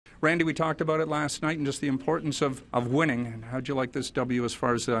Randy, we talked about it last night and just the importance of winning. And how'd you like this W as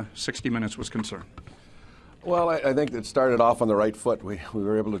far as 60 minutes was concerned? Well, I think it started off on the right foot. We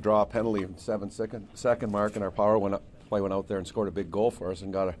were able to draw a penalty in the 7-second mark, and our power play went out there and scored a big goal for us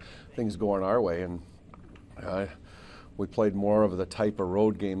and got things going our way. And we played more of the type of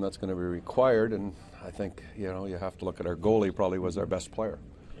road game that's going to be required. And I think you have to look at our goalie. Probably was our best player.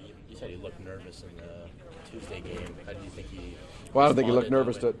 You said he looked nervous in the Tuesday game. How do you think he? Well, I don't think he looked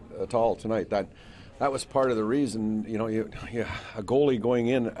nervous at all tonight. That was part of the reason. A goalie going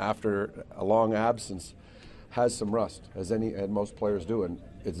in after a long absence has some rust, as most players do, and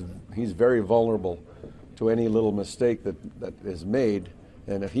he's very vulnerable to any little mistake that is made,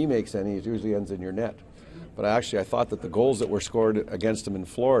 and if he makes any, it usually ends in your net. But I thought that the goals that were scored against him in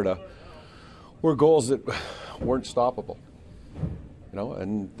Florida were goals that weren't stoppable.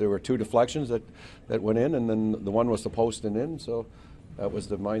 And there were 2 deflections that went in, and then the one was the post and in, so that was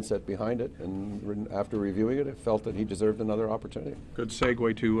the mindset behind it, and after reviewing it, I felt that he deserved another opportunity. Good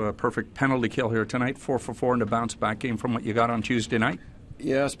segue to a perfect penalty kill here tonight, 4 for 4 in a bounce-back game from what you got on Tuesday night.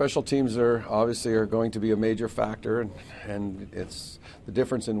 Yeah, special teams are going to be a major factor, and it's the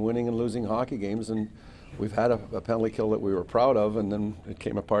difference in winning and losing hockey games, and we've had a penalty kill that we were proud of, and then it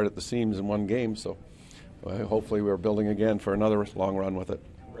came apart at the seams in one game, so hopefully we're building again for another long run with it.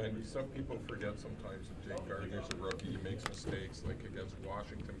 Randy, some people forget sometimes that Jake Gardner's a rookie. He makes mistakes like against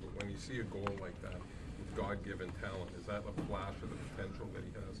Washington. But when you see a goal like that with God-given talent, is that a flash of the potential that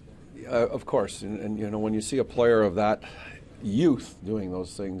he has? Of course. And when you see a player of that youth doing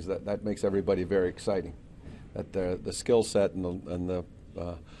those things, that makes everybody very exciting. That the skill set and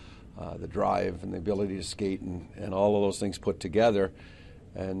the drive and the ability to skate and all of those things put together.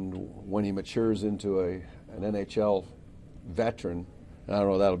 And when he matures into an NHL veteran, I don't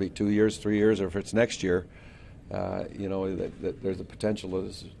know, that'll be 2 years, 3 years, or if it's next year, that there's a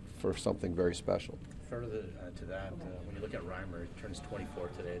potential for something very special. Further to that, when you look at Reimer, he turns 24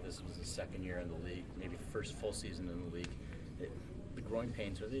 today. This was his second year in the league, maybe first full season in the league. The growing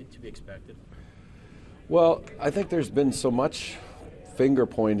pains, are they to be expected? Well, I think there's been so much finger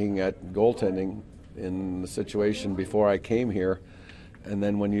pointing at goaltending in the situation before I came here, and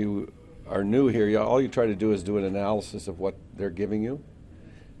then when you are new here, all you try to do is do an analysis of what they're giving you.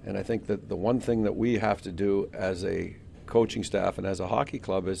 And I think that the one thing that we have to do as a coaching staff and as a hockey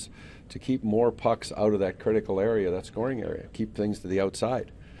club is to keep more pucks out of that critical area, that scoring area, keep things to the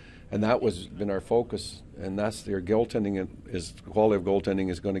outside. And that was been our focus, and that's your goaltending the quality of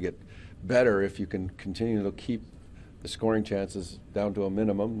goaltending is going to get better if you can continue to keep the scoring chances down to a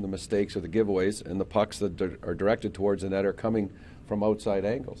minimum, the mistakes or the giveaways, and the pucks that are directed towards the net are coming from outside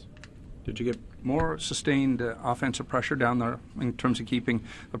angles. Did you get more sustained offensive pressure down there in terms of keeping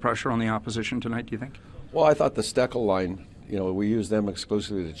the pressure on the opposition tonight, do you think? Well, I thought the Steckel line, we used them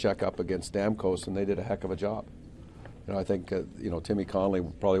exclusively to check up against Stamkos, and they did a heck of a job. I think, Timmy Connolly,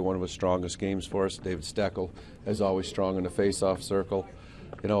 probably one of his strongest games for us. David Steckel is always strong in the face-off circle.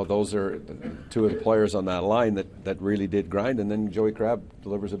 Those are 2 of the players on that line that really did grind, and then Joey Crabb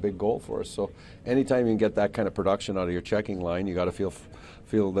delivers a big goal for us. So anytime you can get that kind of production out of your checking line, you got to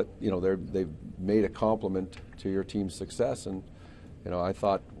feel that they've made a compliment to your team's success. And I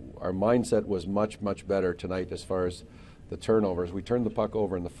thought our mindset was much better tonight as far as the turnovers. We turned the puck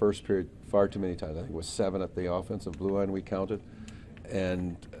over in the first period far too many times. I think it was 7 at the offensive blue line we counted,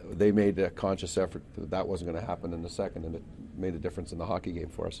 and they made a conscious effort that wasn't going to happen in the second, and it made a difference in the hockey game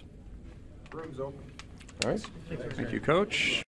for us. Room's open. All right. Thank you, Coach.